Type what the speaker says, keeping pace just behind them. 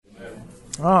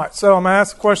All right, so I'm going to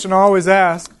ask a question I always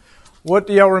ask. What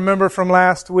do y'all remember from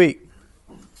last week?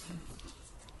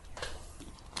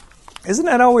 Isn't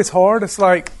that always hard? It's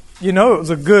like, it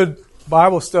was a good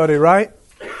Bible study, right?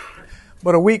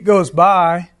 But a week goes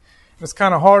by, and it's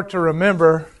kind of hard to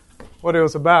remember what it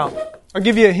was about. I'll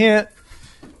give you a hint.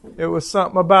 It was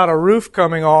something about a roof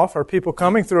coming off, or people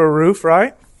coming through a roof,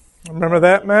 right? Remember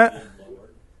that, Matt?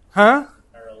 Huh?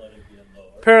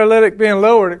 Paralytic being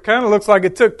lowered. It kind of looks like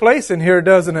it took place in here,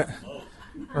 doesn't it?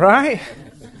 Right?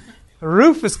 The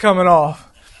roof is coming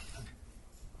off.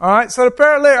 All right, so the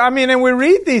paralytic, and we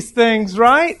read these things,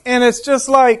 right? And it's just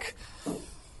like,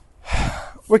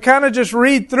 we kind of just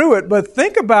read through it, but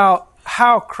think about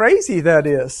how crazy that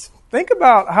is. Think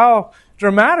about how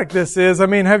dramatic this is.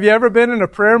 Have you ever been in a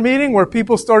prayer meeting where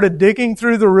people started digging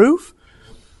through the roof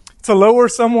to lower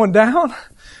someone down?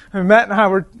 Matt and I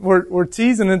were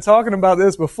teasing and talking about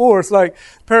this before. It's like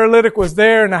paralytic was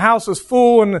there and the house was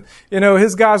full, and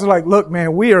his guys are like, "Look,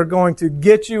 man, we are going to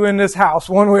get you in this house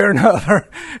one way or another."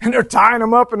 And they're tying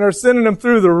him up and they're sending him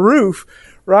through the roof,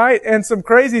 right? And some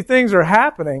crazy things are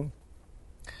happening.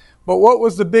 But what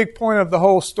was the big point of the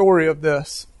whole story of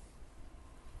this?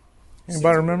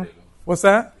 Anybody remember? What's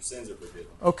that? Your sins are forgiven.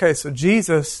 Okay, so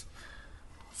Jesus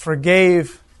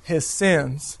forgave his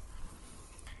sins.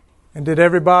 And did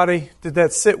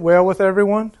that sit well with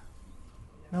everyone?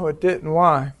 No, it didn't.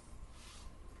 Why?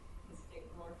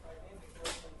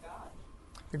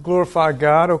 It glorified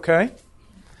God, okay.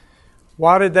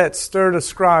 Why did that stir the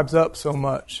scribes up so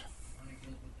much?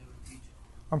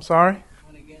 I'm sorry?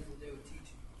 Went against what they were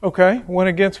teaching. Okay, went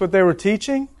against what they were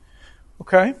teaching?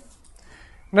 Okay.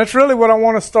 And that's really what I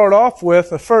want to start off with,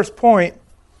 the first point.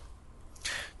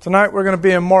 Tonight we're going to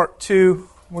be in Mark 2.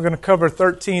 We're going to cover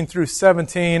 13 through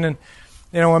 17. And,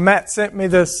 when Matt sent me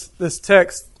this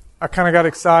text, I kind of got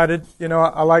excited.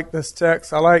 I like this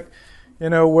text. I like,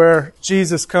 where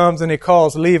Jesus comes and he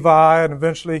calls Levi and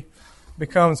eventually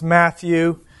becomes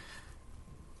Matthew.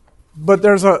 But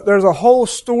there's a whole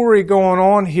story going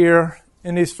on here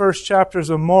in these first chapters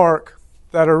of Mark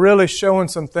that are really showing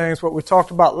some things. What we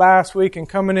talked about last week and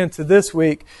coming into this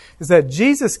week is that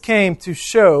Jesus came to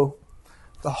show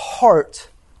the heart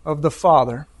of the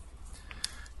Father.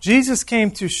 Jesus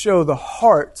came to show the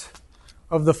heart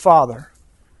of the Father.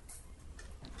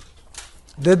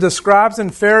 Did the scribes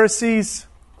and Pharisees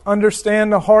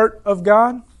understand the heart of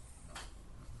God?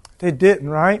 They didn't,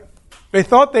 right? They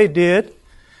thought they did.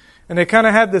 And they kind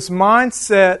of had this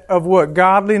mindset of what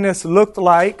godliness looked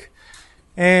like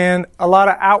and a lot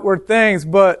of outward things.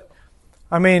 But,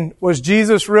 was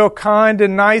Jesus real kind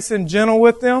and nice and gentle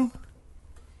with them?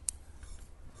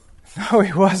 No,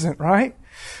 he wasn't, right?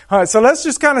 All right, so let's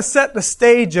just kind of set the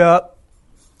stage up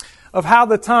of how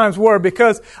the times were,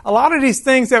 because a lot of these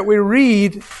things that we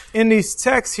read in these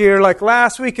texts here, like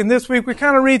last week and this week, we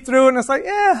kind of read through it and it's like,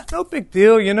 no big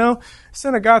deal,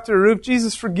 Sinner got through the roof.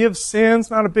 Jesus forgives sins,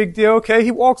 not a big deal. Okay,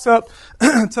 he walks up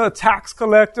to a tax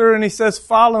collector and he says,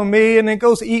 "Follow me," and then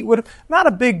goes eat with him. Not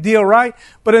a big deal, right?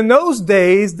 But in those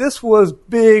days, this was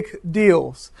big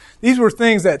deals. These were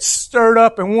things that stirred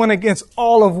up and went against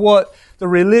all of what the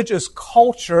religious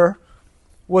culture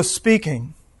was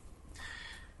speaking.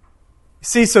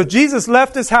 See, so Jesus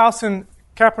left his house in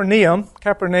Capernaum.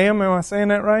 Capernaum, am I saying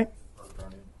that right?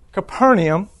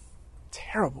 Capernaum.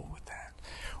 Terrible with that.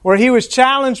 Where he was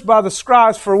challenged by the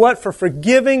scribes for what? For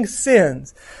forgiving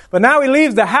sins. But now he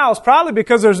leaves the house, probably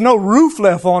because there's no roof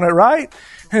left on it, right?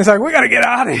 And he's like, we got to get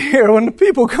out of here. When the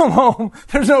people come home,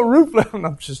 there's no roof left.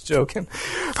 I'm just joking.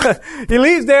 He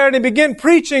leaves there and he began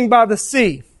preaching by the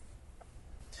sea.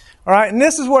 All right, and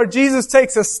this is where Jesus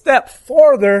takes a step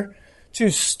further to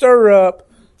stir up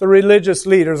the religious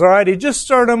leaders. All right, he just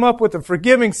stirred them up with the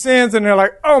forgiving sins, and they're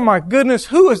like, "Oh my goodness,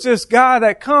 who is this guy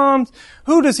that comes?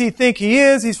 Who does he think he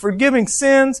is? He's forgiving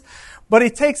sins." But he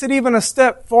takes it even a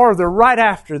step farther right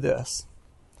after this.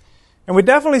 And we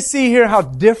definitely see here how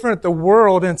different the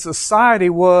world and society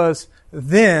was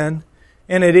then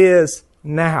and it is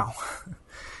now.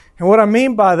 And what I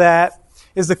mean by that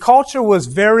is the culture was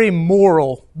very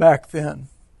moral back then.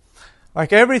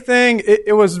 Like everything,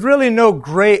 it was really no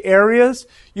gray areas.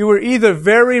 You were either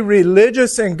very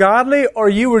religious and godly or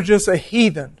you were just a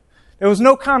heathen. There was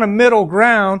no kind of middle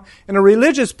ground, and the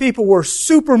religious people were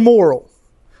super moral.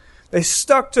 They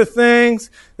stuck to things.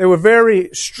 They were very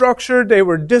structured. They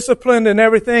were disciplined in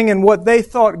everything and what they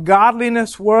thought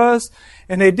godliness was,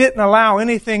 and they didn't allow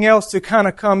anything else to kind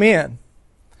of come in.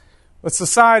 But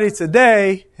society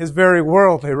today is very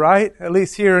worldly, right? At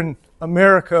least here in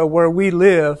America where we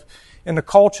live, in the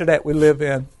culture that we live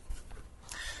in.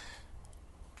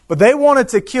 But they wanted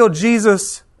to kill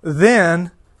Jesus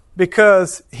then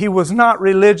because he was not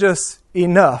religious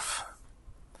enough.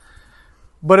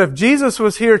 But if Jesus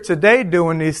was here today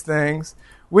doing these things,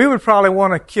 we would probably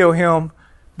want to kill him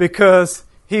because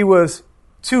he was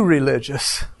too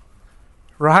religious.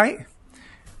 Right?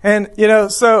 And,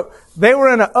 so they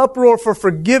were in an uproar for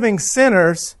forgiving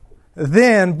sinners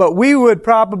then, but we would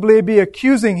probably be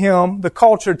accusing him, the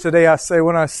culture today,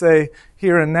 when I say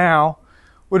here and now,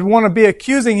 would want to be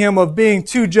accusing him of being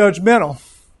too judgmental.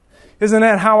 Isn't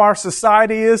that how our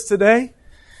society is today?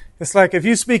 It's like if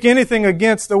you speak anything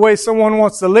against the way someone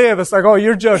wants to live, it's like, oh,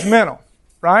 you're judgmental,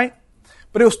 right?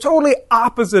 But it was totally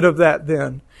opposite of that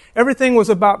then. Everything was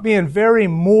about being very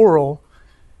moral,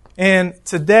 and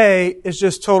today is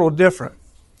just total different.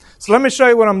 So let me show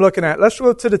you what I'm looking at. Let's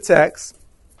go to the text.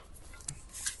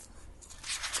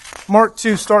 Mark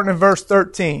 2, starting in verse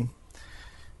 13.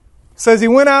 It says, he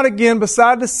went out again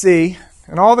beside the sea,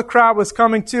 and all the crowd was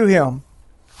coming to him,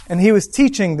 and he was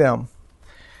teaching them.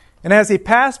 And as he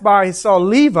passed by, he saw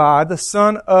Levi, the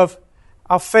son of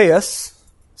Alphaeus,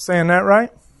 saying that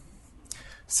right?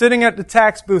 Sitting at the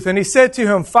tax booth, and he said to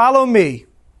him, follow me.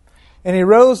 And he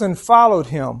rose and followed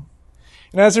him.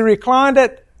 And as he reclined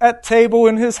at table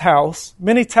in his house,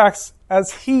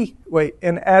 as he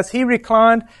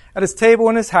reclined at his table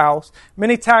in his house,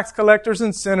 many tax collectors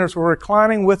and sinners were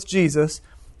reclining with Jesus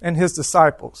and his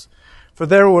disciples. For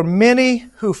there were many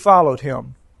who followed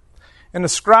him. And the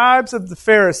scribes and the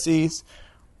Pharisees,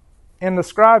 when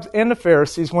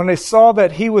they saw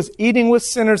that he was eating with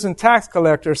sinners and tax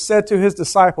collectors, said to his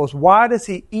disciples, why does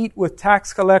he eat with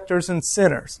tax collectors and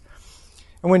sinners?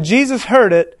 And when Jesus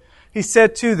heard it, he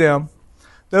said to them,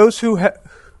 those who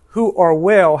are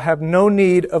well have no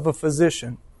need of a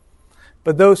physician,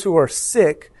 but those who are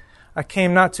sick I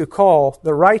came not to call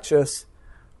the righteous,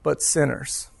 but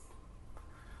sinners.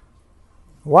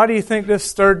 Why do you think this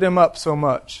stirred them up so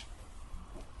much?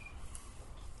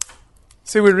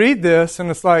 See, we read this and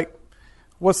it's like,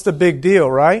 what's the big deal,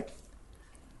 right?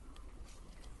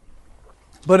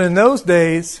 But in those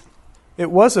days,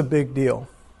 it was a big deal.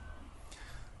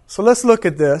 So let's look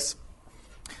at this.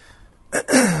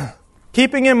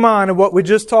 Keeping in mind what we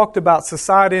just talked about,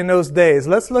 society in those days,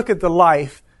 let's look at the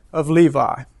life of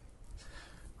Levi.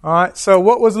 All right, so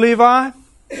what was Levi?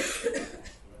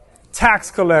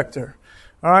 Tax collector.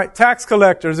 All right, tax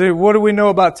collectors. What do we know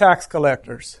about tax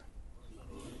collectors?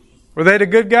 Were they the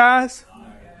good guys?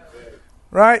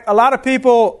 Right? A lot of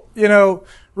people,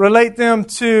 relate them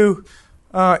to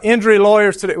injury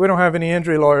lawyers today. We don't have any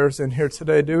injury lawyers in here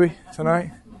today, do we?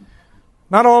 Tonight?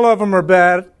 Not all of them are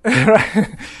bad.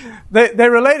 They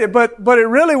relate it, but it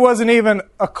really wasn't even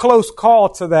a close call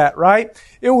to that, right?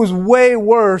 It was way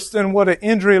worse than what an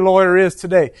injury lawyer is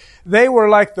today. They were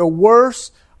like the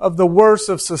worst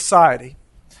of society.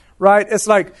 Right? It's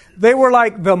like they were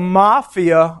like the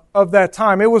mafia of that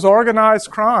time. It was organized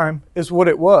crime is what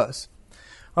it was.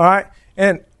 All right?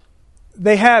 And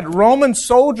they had Roman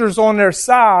soldiers on their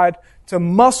side to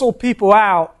muscle people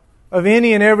out of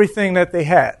any and everything that they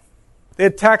had. They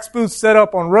had tax booths set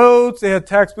up on roads. They had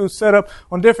tax booths set up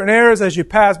on different areas. As you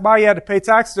passed by, you had to pay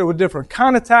taxes. There were different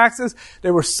kind of taxes.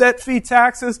 There were set fee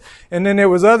taxes. And then there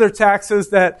was other taxes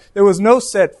that there was no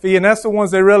set fee. And that's the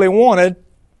ones they really wanted.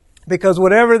 Because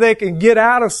whatever they could get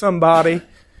out of somebody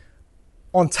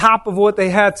on top of what they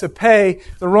had to pay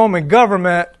the Roman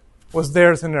government was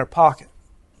theirs in their pocket.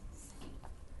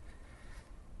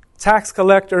 Tax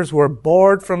collectors were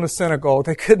barred from the synagogue.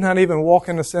 They could not even walk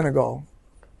in the synagogue.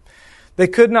 They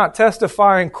could not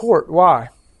testify in court. Why?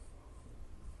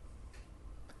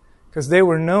 Because they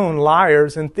were known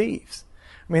liars and thieves.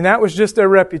 I mean, that was just their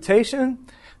reputation.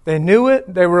 They knew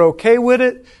it. They were okay with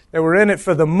it. They were in it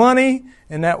for the money,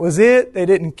 and that was it. They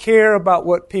didn't care about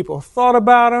what people thought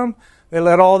about them. They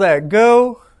let all that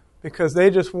go because they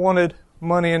just wanted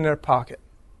money in their pocket.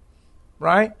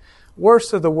 Right?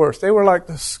 Worst of the worst. They were like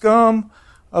the scum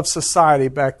of society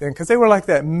back then because they were like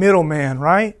that middleman,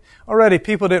 right? Already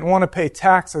people didn't want to pay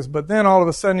taxes, but then all of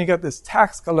a sudden you got this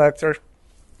tax collector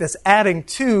that's adding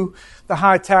to the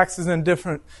high taxes and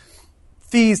different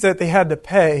fees that they had to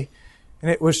pay. And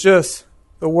it was just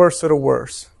the worst of the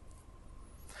worst.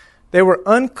 They were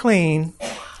unclean,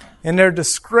 and their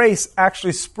disgrace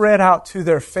actually spread out to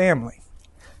their family.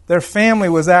 Their family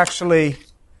was actually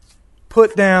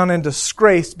put down and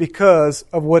disgraced because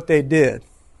of what they did.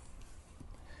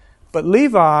 But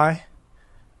Levi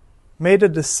made a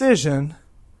decision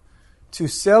to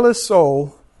sell his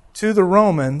soul to the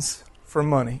Romans for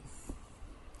money.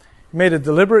 He made a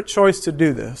deliberate choice to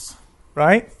do this,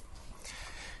 right?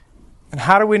 And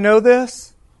how do we know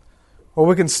this? Well,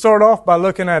 we can start off by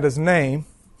looking at his name.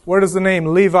 Where does the name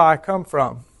Levi come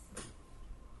from?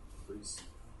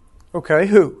 Okay,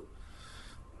 who?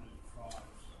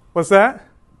 What's that?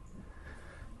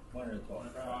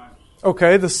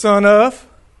 Okay, the son of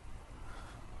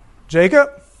Jacob,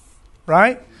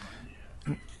 right?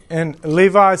 And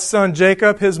Levi's son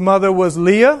Jacob, his mother was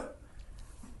Leah.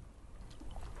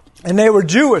 And they were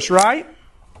Jewish, right?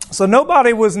 So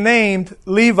nobody was named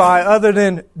Levi other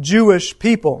than Jewish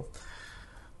people.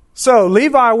 So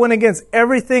Levi went against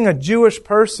everything a Jewish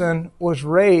person was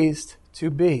raised to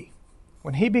be.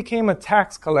 When he became a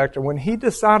tax collector, when he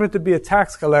decided to be a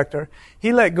tax collector,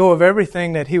 he let go of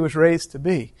everything that he was raised to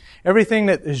be. Everything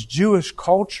that this Jewish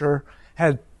culture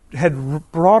had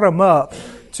brought him up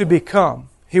to become.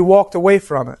 He walked away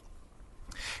from it.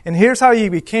 And here's how he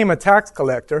became a tax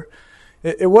collector.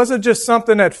 It wasn't just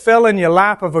something that fell in your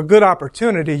lap of a good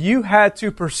opportunity. You had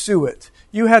to pursue it.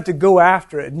 You had to go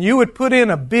after it. And you would put in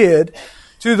a bid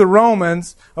to the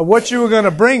Romans of what you were going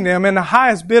to bring them, and the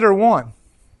highest bidder won.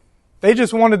 They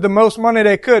just wanted the most money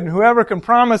they could. And whoever can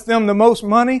promise them the most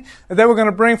money that they were going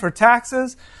to bring for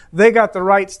taxes, they got the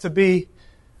rights to be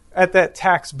at that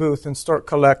tax booth and start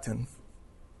collecting.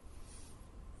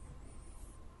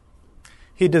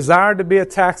 He desired to be a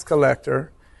tax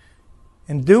collector.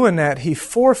 In doing that, he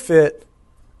forfeit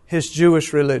his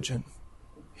Jewish religion.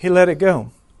 He let it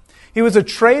go. He was a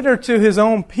traitor to his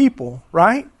own people,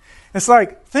 right? It's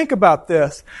like, think about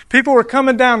this. People were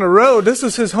coming down the road. This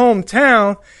is his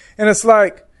hometown. And it's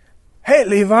like, hey,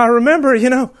 Levi, remember,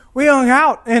 we hung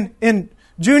out in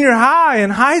junior high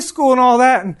and high school and all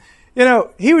that. And,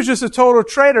 he was just a total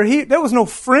traitor. There was no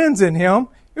friends in him.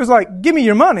 He was like, give me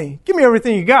your money. Give me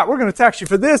everything you got. We're going to tax you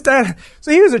for this, that.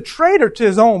 So he was a traitor to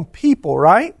his own people,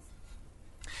 right?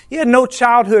 He had no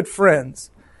childhood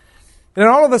friends. And then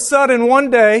all of a sudden, one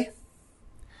day,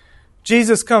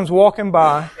 Jesus comes walking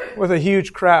by with a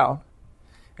huge crowd.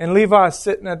 And Levi is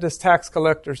sitting at this tax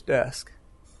collector's desk.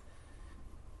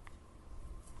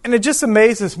 And it just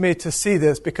amazes me to see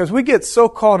this because we get so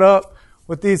caught up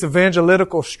with these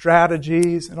evangelical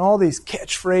strategies and all these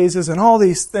catchphrases and all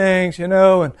these things,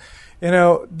 and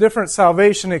different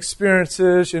salvation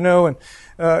experiences, you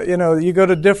go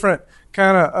to different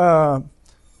kind of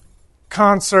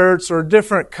concerts or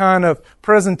different kind of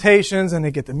presentations and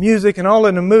they get the music and all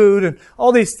in the mood and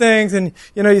all these things. And,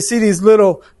 you see these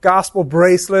little gospel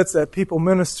bracelets that people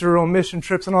minister on mission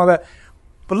trips and all that.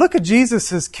 But look at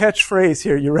Jesus' catchphrase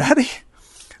here. You ready?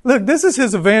 Look, this is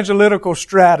his evangelical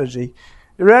strategy.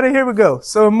 You ready? Here we go.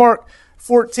 So in Mark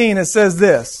 14, it says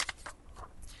this.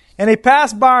 And he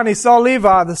passed by and he saw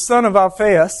Levi, the son of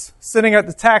Alphaeus, sitting at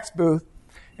the tax booth.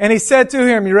 And he said to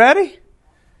him, you ready?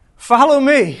 Follow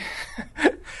me.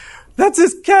 That's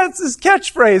his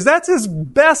catchphrase. That's his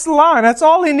best line. That's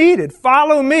all he needed.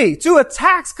 Follow me. To a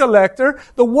tax collector,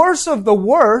 the worst of the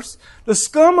worst, the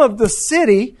scum of the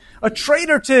city, a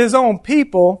traitor to his own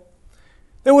people.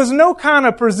 There was no kind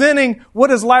of presenting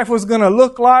what his life was going to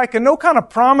look like and no kind of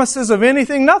promises of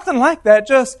anything, nothing like that.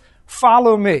 Just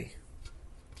follow me.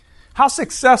 How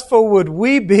successful would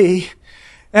we be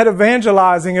at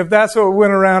evangelizing if that's what we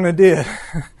went around and did?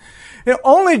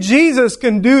 Only Jesus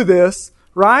can do this,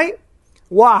 right?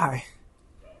 Why?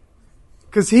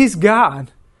 Because he's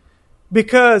God.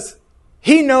 Because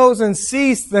he knows and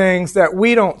sees things that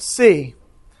we don't see.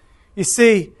 You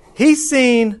see, he's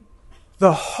seen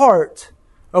the heart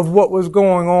of what was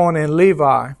going on in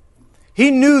Levi.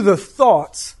 He knew the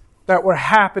thoughts that were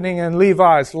happening in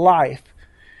Levi's life.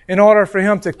 In order for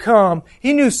him to come,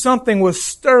 he knew something was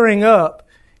stirring up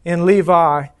in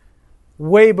Levi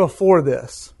way before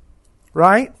this.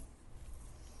 Right?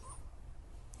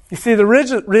 You see, the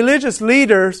religious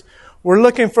leaders were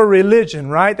looking for religion,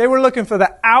 right? They were looking for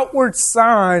the outward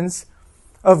signs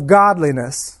of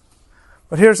godliness.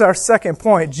 But here's our second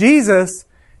point. Jesus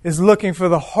is looking for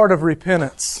the heart of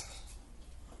repentance.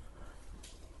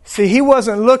 See, he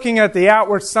wasn't looking at the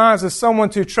outward signs of someone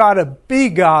to try to be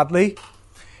godly.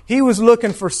 He was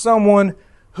looking for someone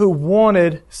who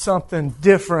wanted something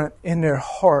different in their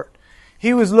heart.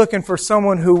 He was looking for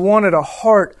someone who wanted a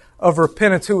heart of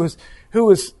repentance, who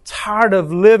was tired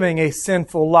of living a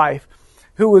sinful life,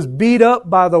 who was beat up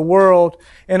by the world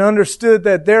and understood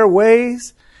that their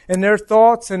ways and their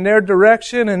thoughts and their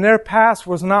direction and their past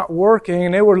was not working,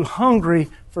 and they were hungry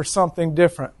for something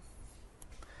different.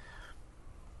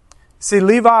 See,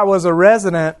 Levi was a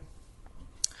resident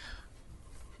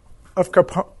of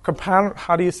Capernaum.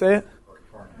 How do you say it?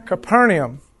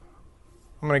 Capernaum.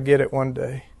 I'm going to get it one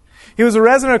day. He was a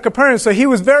resident of Capernaum, so he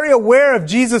was very aware of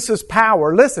Jesus'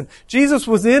 power. Listen, Jesus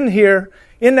was in here,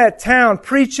 in that town,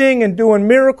 preaching and doing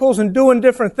miracles and doing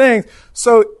different things.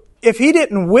 So if he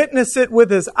didn't witness it with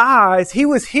his eyes, he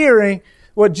was hearing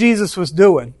what Jesus was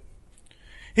doing.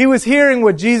 He was hearing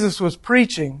what Jesus was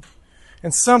preaching,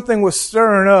 and something was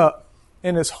stirring up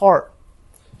in his heart.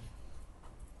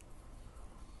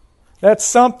 That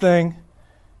something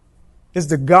is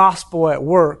the gospel at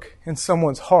work in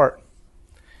someone's heart.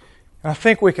 And I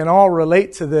think we can all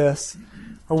relate to this.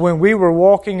 When we were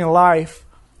walking in life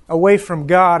away from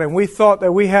God and we thought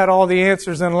that we had all the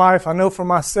answers in life. I know for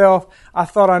myself, I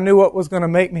thought I knew what was going to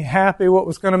make me happy, what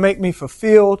was going to make me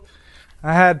fulfilled.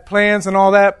 I had plans and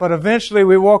all that, but eventually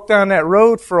we walked down that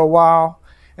road for a while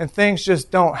and things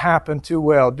just don't happen too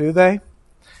well, do they?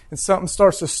 And something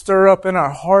starts to stir up in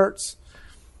our hearts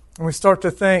and we start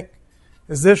to think,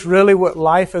 is this really what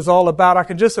life is all about? I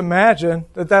can just imagine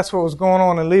that that's what was going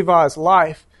on in Levi's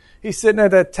life. He's sitting at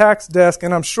that tax desk,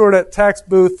 and I'm sure that tax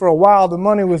booth for a while, the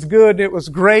money was good, it was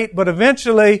great, but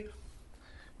eventually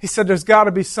he said there's got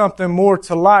to be something more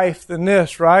to life than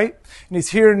this, right? And he's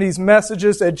hearing these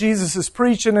messages that Jesus is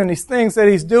preaching and these things that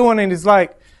he's doing, and he's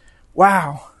like,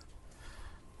 wow,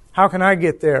 how can I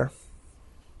get there?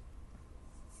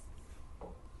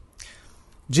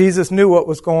 Jesus knew what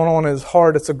was going on in his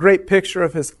heart. It's a great picture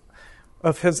of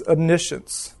his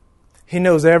omniscience. He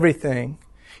knows everything,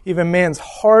 even man's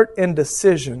heart and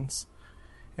decisions,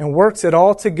 and works it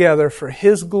all together for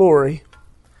his glory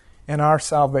and our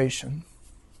salvation.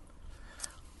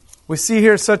 We see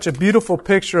here such a beautiful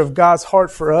picture of God's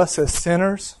heart for us as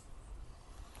sinners.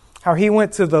 How he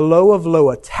went to the low of low,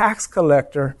 a tax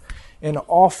collector, and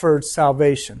offered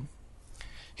salvation.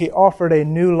 He offered a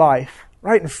new life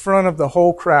right in front of the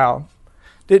whole crowd.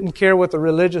 Didn't care what the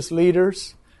religious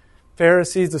leaders,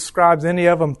 Pharisees, the scribes, any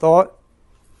of them thought.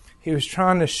 He was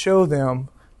trying to show them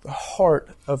the heart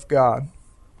of God.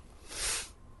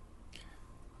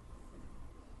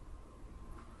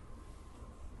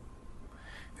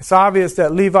 It's obvious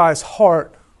that Levi's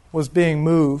heart was being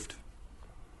moved.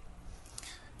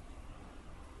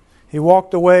 He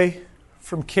walked away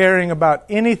from caring about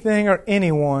anything or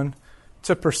anyone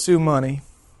to pursue money.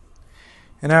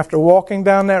 And after walking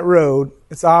down that road,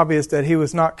 it's obvious that he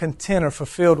was not content or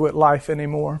fulfilled with life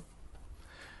anymore.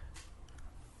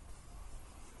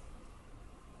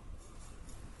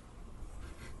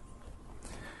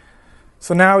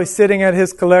 So now he's sitting at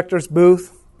his collector's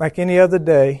booth like any other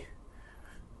day.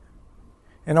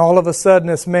 And all of a sudden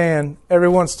this man,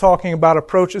 everyone's talking about,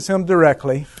 approaches him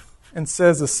directly and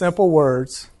says the simple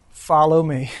words, "Follow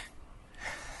me."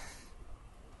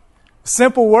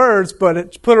 Simple words, but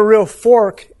it put a real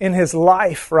fork in his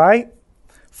life, right?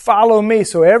 Follow me.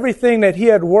 So everything that he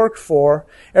had worked for,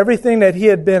 everything that he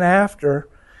had been after,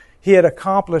 he had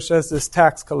accomplished as this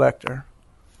tax collector.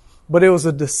 But it was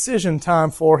a decision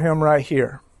time for him right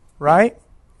here, right?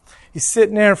 He's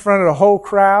sitting there in front of the whole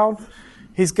crowd.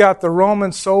 He's got the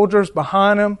Roman soldiers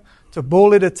behind him to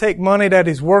bully to take money that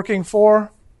he's working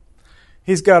for.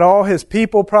 He's got all his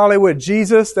people probably with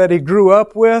Jesus that he grew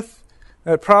up with,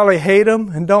 that probably hate him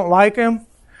and don't like him.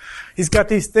 He's got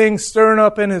these things stirring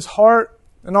up in his heart.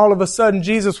 And all of a sudden,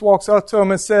 Jesus walks up to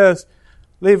him and says,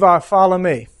 "Levi, follow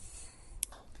me."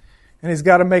 And he's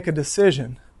got to make a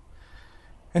decision.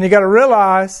 And you got to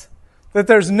realize that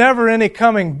there's never any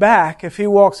coming back if he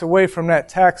walks away from that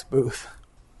tax booth.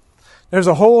 There's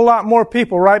a whole lot more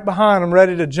people right behind him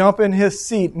ready to jump in his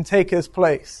seat and take his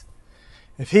place.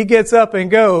 If he gets up and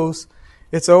goes,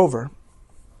 it's over.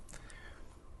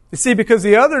 You see, because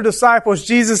the other disciples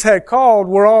Jesus had called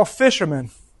were all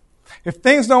fishermen. If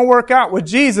things don't work out with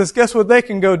Jesus, guess what they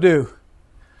can go do?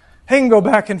 They can go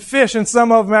back and fish, and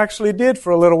some of them actually did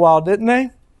for a little while, didn't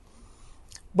they?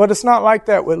 But it's not like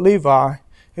that with Levi.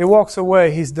 He walks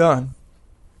away, he's done.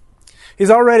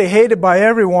 He's already hated by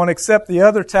everyone except the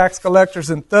other tax collectors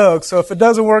and thugs, so if it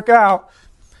doesn't work out,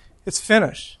 it's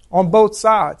finished on both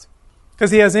sides.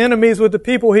 Because he has enemies with the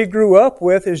people he grew up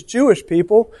with, his Jewish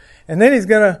people, and then he's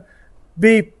going to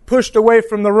be pushed away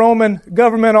from the Roman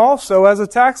government also as a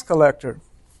tax collector.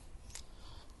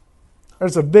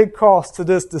 There's a big cost to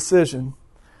this decision.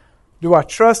 Do I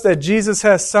trust that Jesus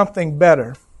has something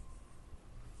better?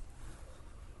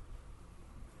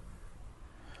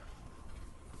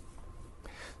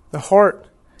 The heart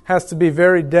has to be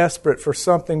very desperate for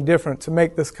something different to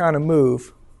make this kind of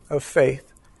move of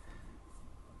faith.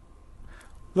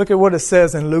 Look at what it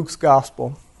says in Luke's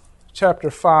Gospel, chapter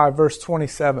 5, verse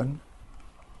 27.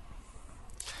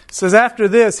 It says, after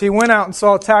this, he went out and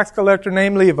saw a tax collector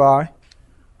named Levi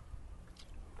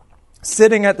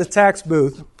sitting at the tax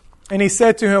booth. And he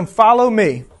said to him, "Follow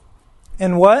me."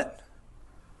 And what?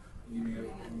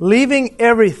 Leaving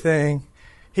everything,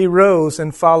 he rose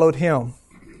and followed him.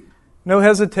 No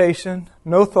hesitation,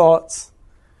 no thoughts,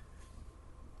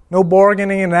 no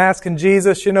bargaining and asking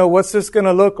Jesus, what's this going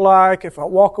to look like if I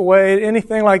walk away,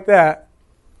 anything like that.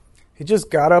 He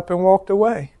just got up and walked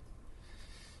away.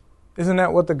 Isn't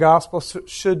that what the gospel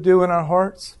should do in our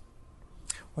hearts?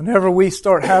 Whenever we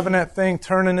start having that thing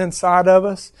turning inside of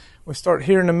us, we start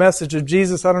hearing the message of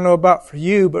Jesus. I don't know about for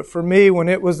you, but for me, when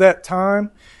it was that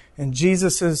time and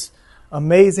Jesus'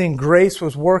 amazing grace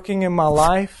was working in my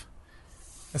life,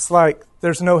 it's like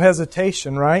there's no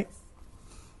hesitation, right?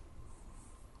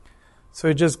 So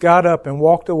he just got up and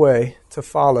walked away to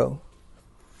follow.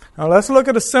 Now let's look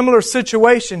at a similar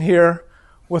situation here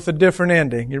with a different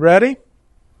ending. You ready?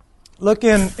 Look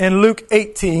in Luke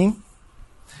 18. It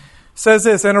says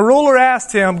this, and a ruler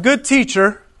asked him, "Good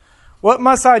teacher, what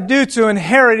must I do to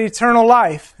inherit eternal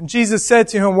life?" And Jesus said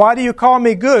to him, "Why do you call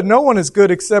me good? No one is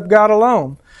good except God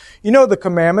alone. You know the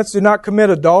commandments. Do not commit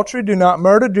adultery, do not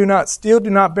murder, do not steal, do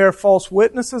not bear false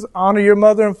witnesses, honor your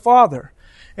mother and father."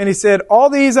 And he said, "All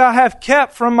these I have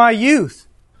kept from my youth."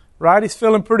 Right? He's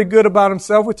feeling pretty good about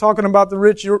himself. We're talking about the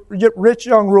rich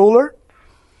young ruler.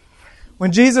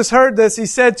 When Jesus heard this, he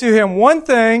said to him, "One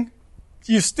thing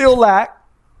you still lack.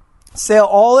 Sell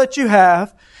all that you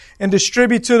have and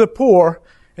distribute to the poor,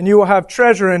 and you will have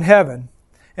treasure in heaven.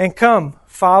 And come,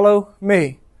 follow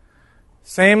me."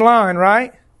 Same line,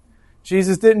 right?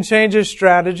 Jesus didn't change his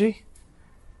strategy.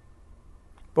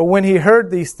 But when he heard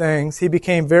these things, he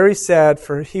became very sad,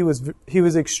 for he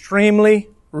was extremely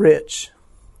rich.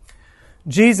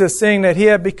 Jesus, seeing that he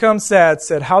had become sad,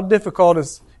 said, "How difficult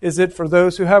is it for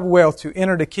those who have wealth to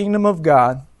enter the kingdom of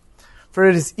God? For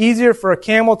it is easier for a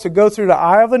camel to go through the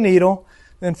eye of a needle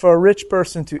than for a rich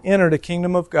person to enter the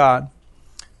kingdom of God."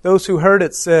 Those who heard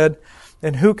it said,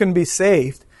 "Then who can be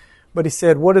saved?" But he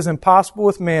said, "What is impossible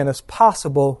with man is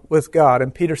possible with God."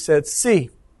 And Peter said,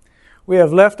 "See, we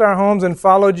have left our homes and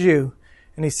followed you."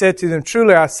 And he said to them,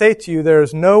 "Truly I say to you, there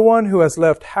is no one who has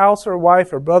left house or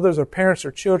wife or brothers or parents or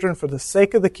children for the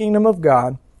sake of the kingdom of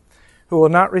God who will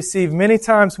not receive many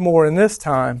times more in this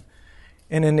time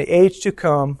and in the age to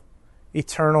come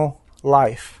eternal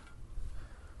life."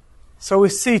 So we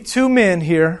see two men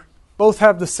here, both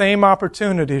have the same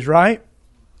opportunities, right?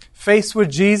 Faced with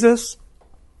Jesus,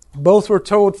 both were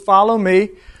told, "Follow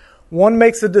me." One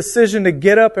makes a decision to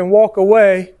get up and walk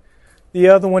away, the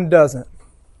other one doesn't.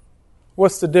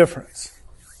 What's the difference?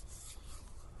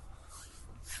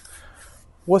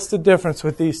 What's the difference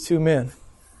with these two men?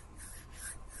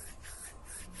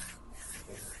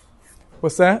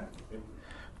 What's that?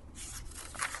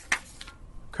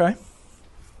 Okay.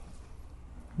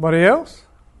 Anybody else?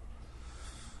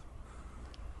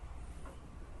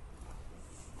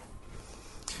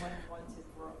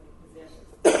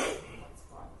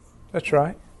 That's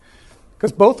right.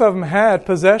 Because both of them had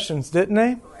possessions, didn't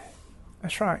they?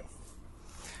 That's right.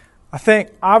 I think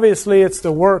obviously it's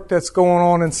the work that's going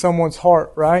on in someone's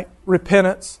heart, right?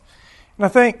 Repentance. And I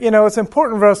think, it's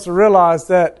important for us to realize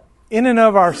that in and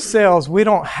of ourselves, we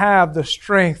don't have the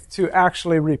strength to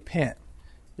actually repent.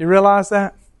 You realize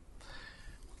that?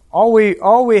 All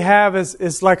we have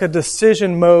is like a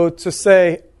decision mode to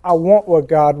say, I want what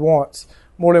God wants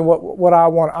more than what I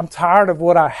want. I'm tired of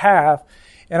what I have.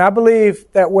 And I believe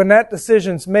that when that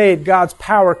decision's made, God's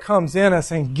power comes in us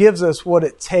and gives us what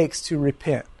it takes to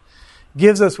repent.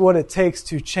 Gives us what it takes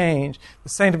to change. The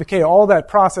sanctification, all that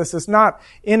process is not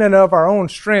in and of our own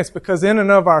strengths, because in and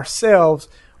of ourselves,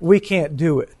 we can't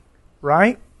do it.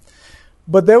 Right?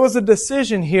 But there was a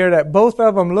decision here that both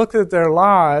of them looked at their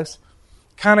lives,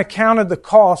 kind of counted the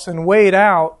costs and weighed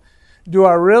out, do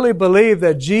I really believe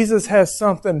that Jesus has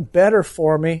something better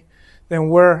for me than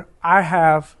where I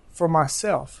have for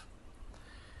myself?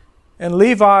 And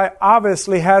Levi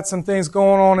obviously had some things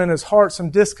going on in his heart, some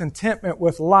discontentment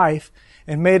with life,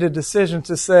 and made a decision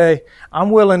to say, I'm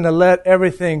willing to let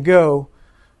everything go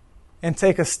and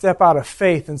take a step out of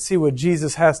faith and see what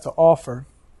Jesus has to offer.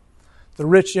 The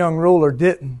rich young ruler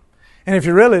didn't. And if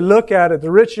you really look at it, the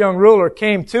rich young ruler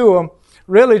came to him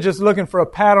really just looking for a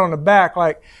pat on the back,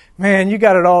 like, man, you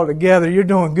got it all together. You're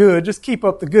doing good. Just keep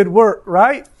up the good work,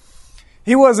 right?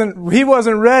 He wasn't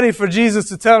ready for Jesus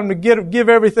to tell him to give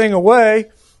everything away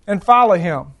and follow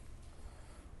him.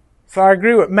 So I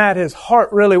agree with Matt. His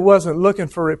heart really wasn't looking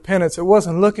for repentance. It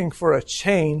wasn't looking for a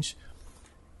change.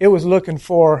 It was looking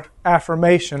for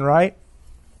affirmation, right?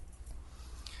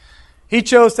 He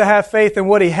chose to have faith in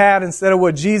what he had instead of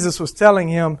what Jesus was telling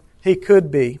him he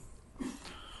could be.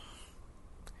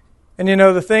 And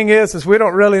the thing is we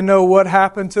don't really know what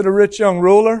happened to the rich young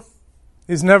ruler.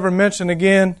 He's never mentioned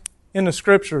again in the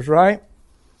scriptures, right?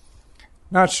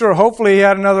 Not sure. Hopefully he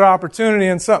had another opportunity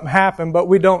and something happened, but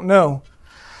we don't know.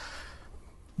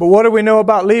 But what do we know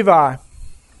about Levi?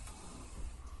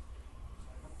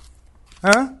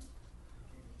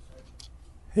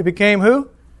 He became who?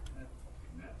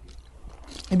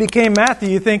 he became Matthew.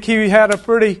 You think he had a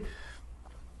pretty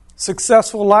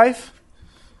successful life?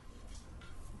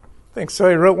 I think so.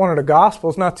 He wrote one of the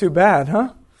Gospels. Not too bad,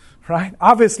 huh? Right?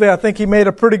 Obviously, I think he made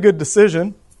a pretty good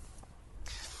decision.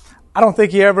 I don't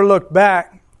think he ever looked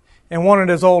back and wanted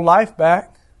his old life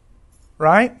back.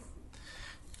 Right?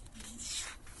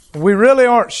 We really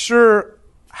aren't sure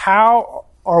how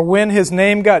or when his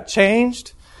name got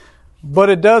changed, but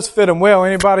it does fit him well.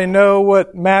 Anybody know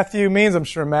what Matthew means? I'm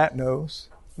sure Matt knows.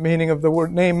 Meaning of the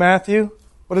word name Matthew?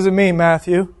 What does it mean,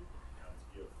 Matthew?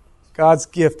 God's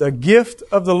gift. A gift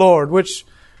of the Lord, which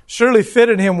surely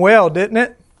fitted him well, didn't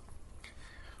it?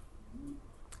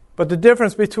 But the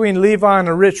difference between Levi and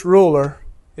a rich ruler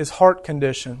is heart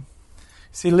condition.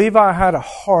 See, Levi had a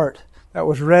heart that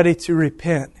was ready to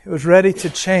repent. It was ready to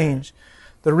change.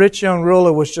 The rich young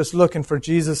ruler was just looking for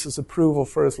Jesus' approval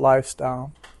for his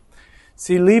lifestyle.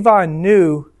 See, Levi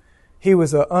knew he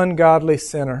was an ungodly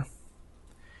sinner.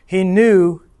 He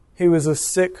knew he was a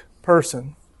sick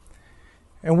person.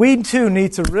 And we too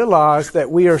need to realize that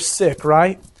we are sick,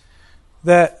 right?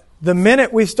 That the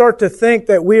minute we start to think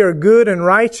that we are good and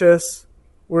righteous,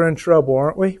 we're in trouble,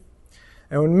 aren't we?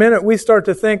 And the minute we start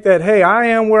to think that, hey, I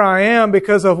am where I am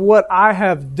because of what I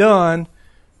have done,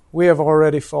 we have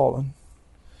already fallen.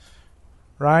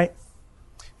 Right?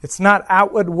 It's not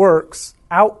outward works,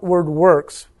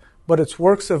 but it's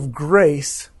works of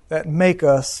grace that make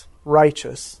us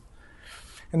righteous.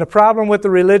 And the problem with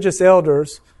the religious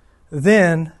elders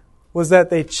then was that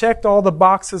they checked all the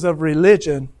boxes of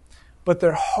religion, but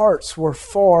their hearts were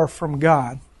far from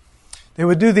God. They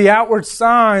would do the outward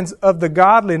signs of the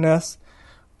godliness,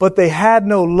 but they had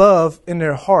no love in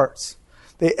their hearts.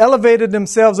 They elevated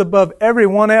themselves above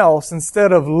everyone else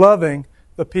instead of loving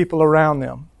the people around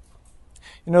them.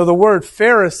 You know, the word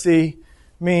Pharisee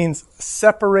means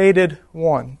separated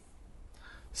one.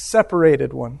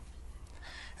 Separated one.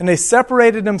 And they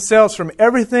separated themselves from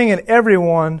everything and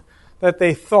everyone that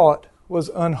they thought was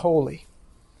unholy.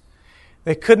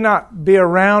 They could not be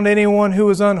around anyone who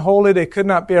was unholy. They could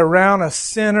not be around a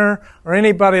sinner or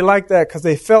anybody like that because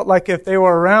they felt like if they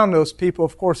were around those people,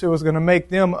 of course, it was going to make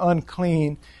them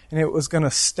unclean and it was going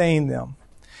to stain them.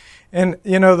 And,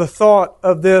 you know, the thought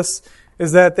of this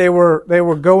is that they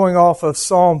were going off of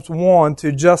Psalms 1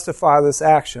 to justify this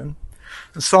action.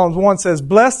 And Psalms 1 says,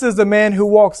 "Blessed is the man who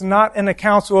walks not in the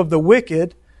counsel of the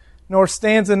wicked, nor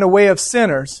stands in the way of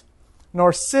sinners,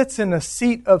 nor sits in the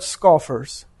seat of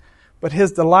scoffers. But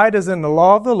his delight is in the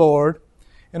law of the Lord,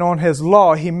 and on his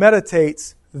law he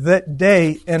meditates that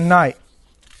day and night."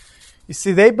 You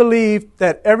see, they believed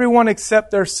that everyone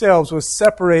except themselves was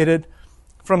separated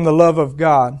from the love of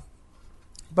God.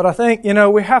 But I think, you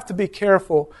know, we have to be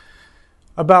careful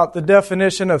about the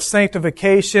definition of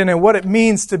sanctification and what it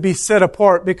means to be set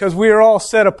apart, because we are all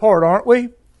set apart, aren't we?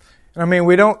 I mean,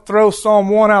 we don't throw Psalm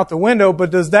 1 out the window,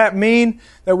 but does that mean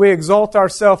that we exalt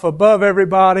ourselves above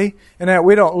everybody and that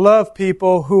we don't love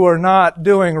people who are not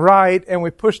doing right and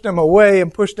we push them away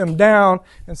and push them down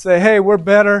and say, hey, we're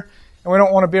better and we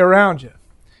don't want to be around you?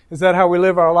 Is that how we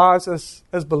live our lives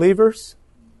as believers?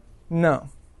 No.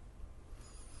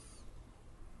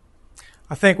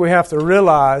 I think we have to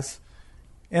realize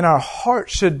in our heart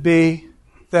should be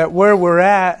that where we're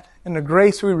at and the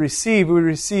grace we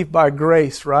receive by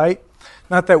grace, right?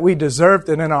 Not that we deserved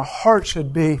it. And our heart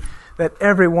should be that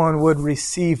everyone would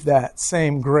receive that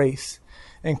same grace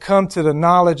and come to the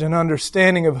knowledge and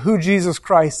understanding of who Jesus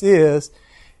Christ is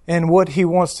and what He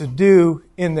wants to do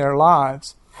in their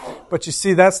lives. But you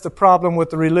see, that's the problem with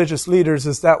the religious leaders,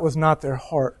 is that was not their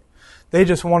heart. They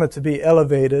just wanted to be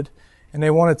elevated, and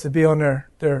they wanted to be on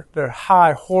their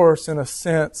high horse in a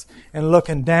sense and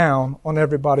looking down on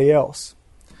everybody else.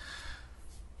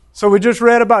 So we just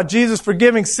read about Jesus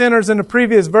forgiving sinners in the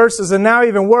previous verses, and now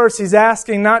even worse, He's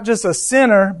asking not just a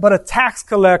sinner, but a tax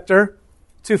collector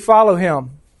to follow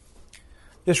Him.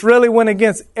 This really went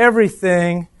against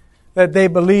everything that they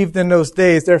believed in those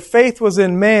days. Their faith was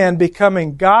in man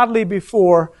becoming godly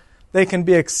before they can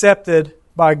be accepted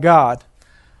by God.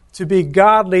 To be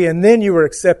godly and then you were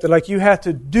accepted. Like you had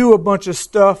to do a bunch of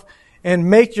stuff and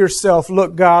make yourself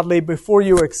look godly before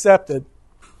you were accepted.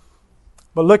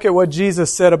 But look at what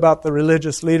Jesus said about the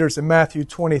religious leaders in Matthew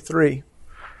 23.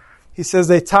 He says,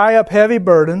 they tie up heavy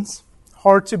burdens,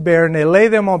 hard to bear, and they lay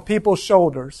them on people's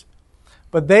shoulders.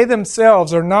 But they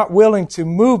themselves are not willing to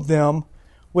move them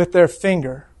with their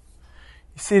finger.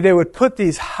 You see, they would put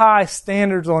these high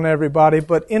standards on everybody,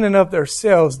 but in and of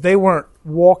themselves, they weren't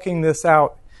walking this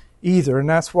out either. And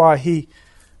that's why He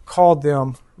called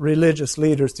them religious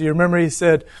leaders. Do you remember He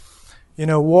said,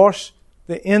 wash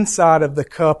the inside of the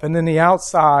cup and then the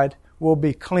outside will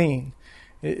be clean.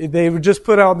 They would just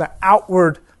put on the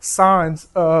outward signs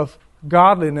of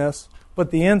godliness,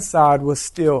 but the inside was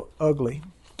still ugly.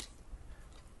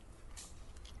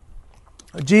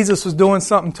 Jesus was doing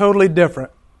something totally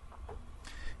different.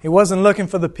 He wasn't looking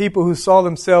for the people who saw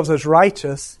themselves as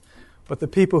righteous, but the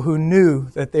people who knew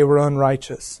that they were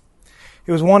unrighteous.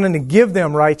 He was wanting to give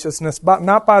them righteousness,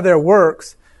 not by their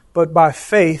works, but by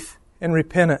faith and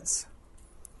repentance.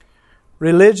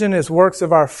 Religion is works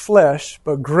of our flesh,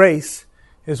 but grace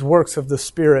is works of the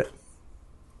Spirit.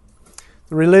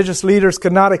 The religious leaders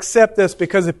could not accept this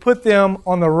because it put them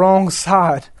on the wrong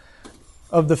side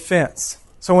of the fence.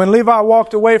 So when Levi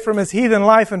walked away from his heathen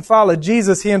life and followed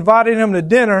Jesus, he invited him to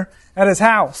dinner at his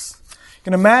house. You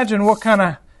can imagine what kind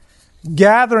of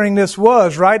gathering this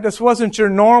was, right? This wasn't your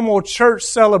normal church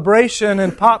celebration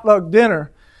and potluck dinner.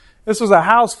 This was a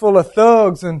house full of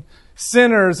thugs and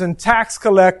sinners and tax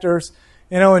collectors,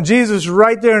 and Jesus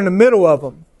right there in the middle of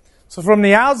them. So from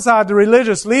the outside, the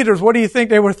religious leaders, what do you think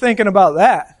they were thinking about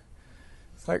that?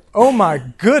 It's like, oh my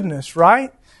goodness,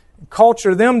 right? In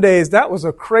culture them days, that was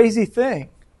a crazy thing.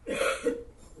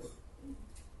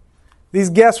 These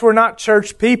guests were not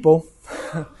church people.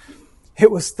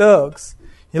 It was thugs.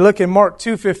 You look in Mark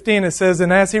 2:15, it says,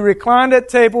 "And as he reclined at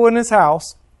table in his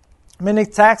house, many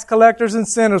tax collectors and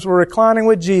sinners were reclining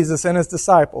with Jesus and his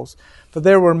disciples, for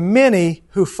there were many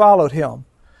who followed him."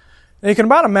 Now you can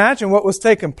about imagine what was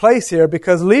taking place here,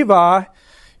 because Levi,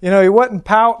 he wasn't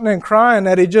pouting and crying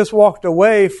that he just walked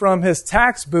away from his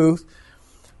tax booth,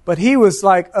 but he was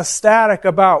like ecstatic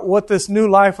about what this new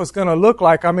life was going to look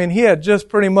like. I mean, he had just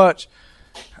pretty much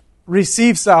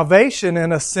received salvation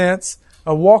in a sense,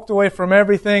 walked away from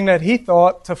everything that he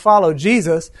thought to follow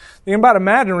Jesus. You can about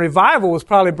imagine revival was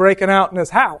probably breaking out in his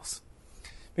house,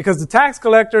 because the tax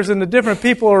collectors and the different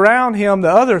people around him,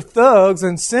 the other thugs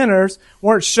and sinners,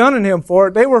 weren't shunning him for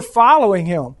it. They were following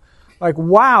him. Like,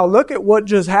 wow, look at what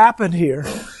just happened here.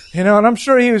 And I'm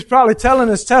sure he was probably telling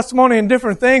his testimony and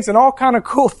different things, and all kind of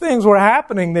cool things were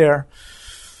happening there.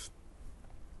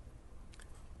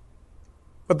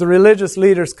 But the religious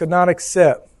leaders could not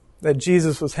accept that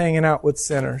Jesus was hanging out with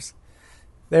sinners.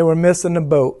 They were missing the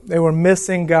boat. They were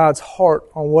missing God's heart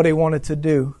on what He wanted to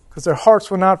do, because their hearts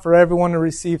were not for everyone to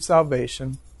receive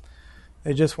salvation.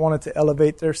 They just wanted to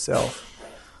elevate their self.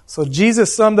 So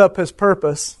Jesus summed up His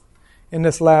purpose in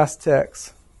this last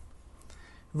text.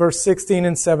 Verse 16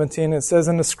 and 17, it says,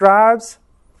 "And the scribes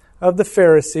of the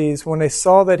Pharisees, when they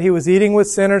saw that He was eating with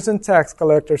sinners and tax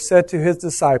collectors, said to His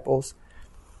disciples,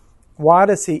 'Why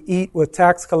does He eat with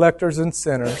tax collectors and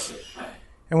sinners?'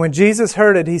 And when Jesus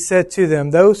heard it, He said to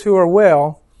them, 'Those who are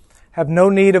well have no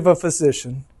need of a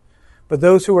physician, but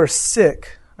those who are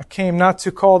sick, I came not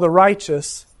to call the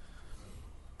righteous,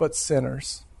 but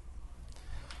sinners.'"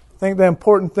 I think the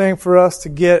important thing for us to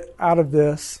get out of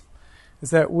this is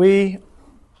that we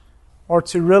are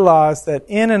to realize that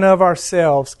in and of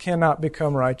ourselves cannot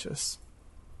become righteous.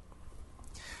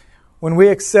 When we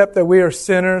accept that we are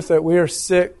sinners, that we are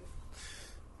sick,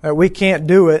 that we can't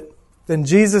do it, then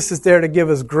Jesus is there to give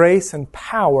us grace and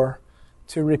power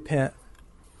to repent.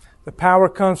 The power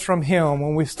comes from Him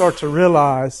when we start to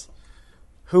realize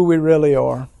who we really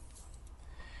are.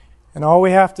 And all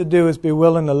we have to do is be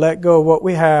willing to let go of what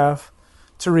we have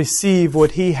to receive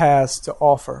what He has to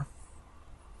offer.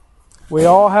 We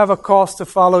all have a cost to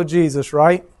follow Jesus,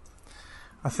 right?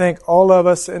 I think all of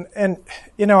us, and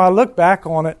I look back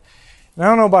on it, and I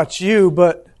don't know about you,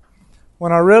 but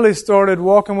when I really started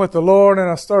walking with the Lord and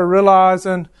I started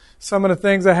realizing some of the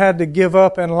things I had to give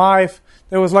up in life,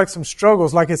 there was like some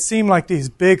struggles. Like it seemed like these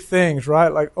big things,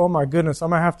 right? Like, oh my goodness, I'm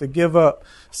going to have to give up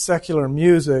secular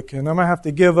music, and I'm going to have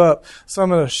to give up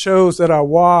some of the shows that I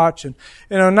watch. And,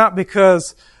 not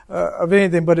because of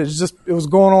anything, but it was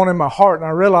going on in my heart, and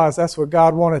I realized that's what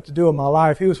God wanted to do in my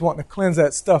life. He was wanting to cleanse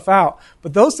that stuff out.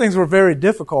 But those things were very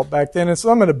difficult back then. And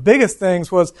some of the biggest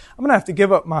things was I'm going to have to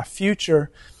give up my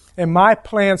future and my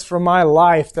plans for my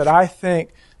life that I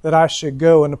think that I should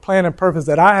go, and the plan and purpose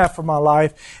that I have for my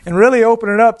life, and really open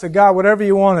it up to God. Whatever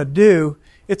you want to do,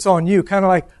 it's on you. Kind of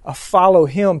like a follow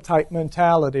Him type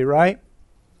mentality, right?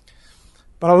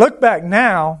 But I look back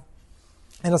now,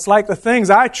 and it's like the things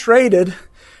I traded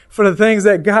for the things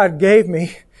that God gave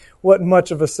me wasn't much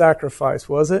of a sacrifice,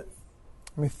 was it?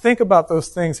 I mean, think about those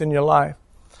things in your life.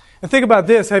 And think about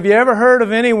this. Have you ever heard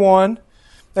of anyone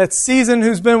that's seasoned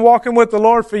who's been walking with the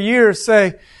Lord for years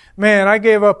say, "Man, I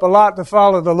gave up a lot to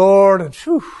follow the Lord, and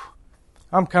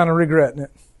I'm kind of regretting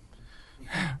it"?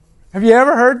 Have you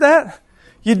ever heard that?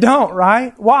 You don't,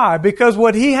 right? Why? Because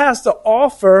what He has to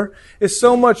offer is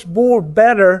so much more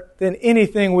better than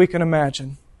anything we can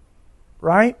imagine.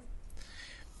 Right?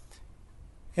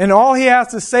 And all he has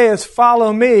to say is,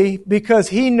 follow me, because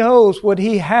he knows what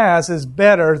he has is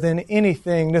better than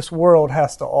anything this world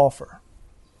has to offer.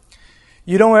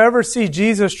 You don't ever see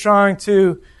Jesus trying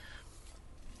to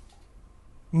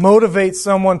motivate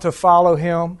someone to follow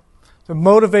him, to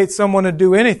motivate someone to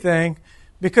do anything,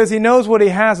 because he knows what he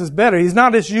has is better. He's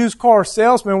not this used car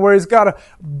salesman where he's got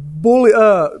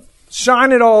to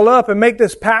shine it all up and make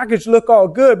this package look all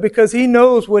good, because he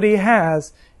knows what he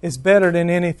has is better than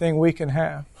anything we can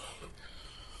have.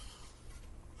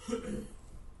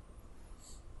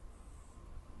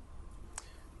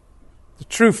 The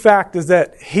true fact is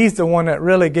that he's the one that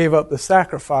really gave up the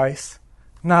sacrifice,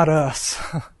 not us.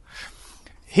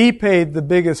 He paid the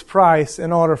biggest price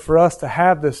in order for us to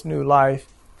have this new life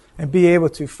and be able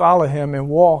to follow him and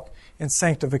walk in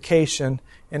sanctification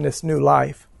in this new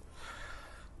life.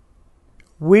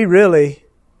 We really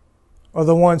are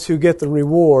the ones who get the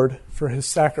reward for his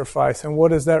sacrifice. And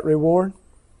what is that reward?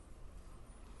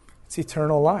 It's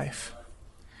eternal life.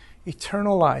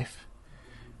 Eternal life.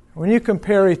 When you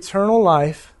compare eternal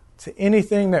life to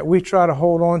anything that we try to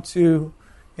hold on to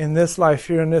in this life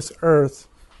here in this earth,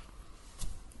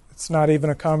 it's not even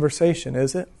a conversation,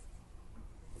 is it?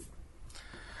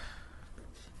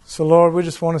 So Lord, we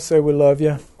just want to say we love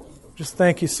you. Just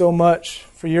thank you so much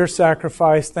for your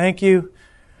sacrifice. Thank you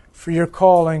for your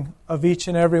calling of each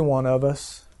and every one of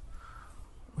us.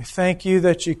 We thank you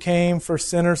that you came for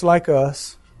sinners like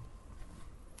us.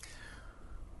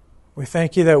 We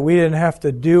thank you that we didn't have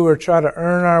to do or try to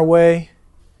earn our way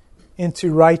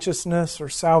into righteousness or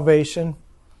salvation,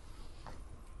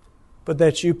 but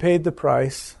that you paid the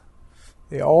price,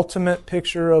 the ultimate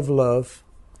picture of love.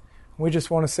 We just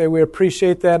want to say we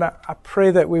appreciate that. I pray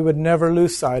that we would never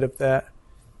lose sight of that.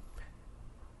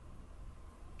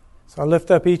 So I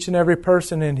lift up each and every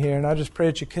person in here, and I just pray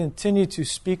that you continue to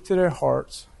speak to their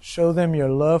hearts. Show them your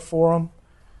love for them.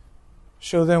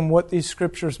 Show them what these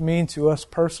scriptures mean to us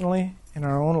personally in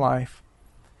our own life.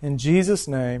 In Jesus'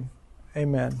 name,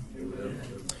 amen.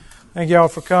 Thank you all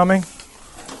for coming.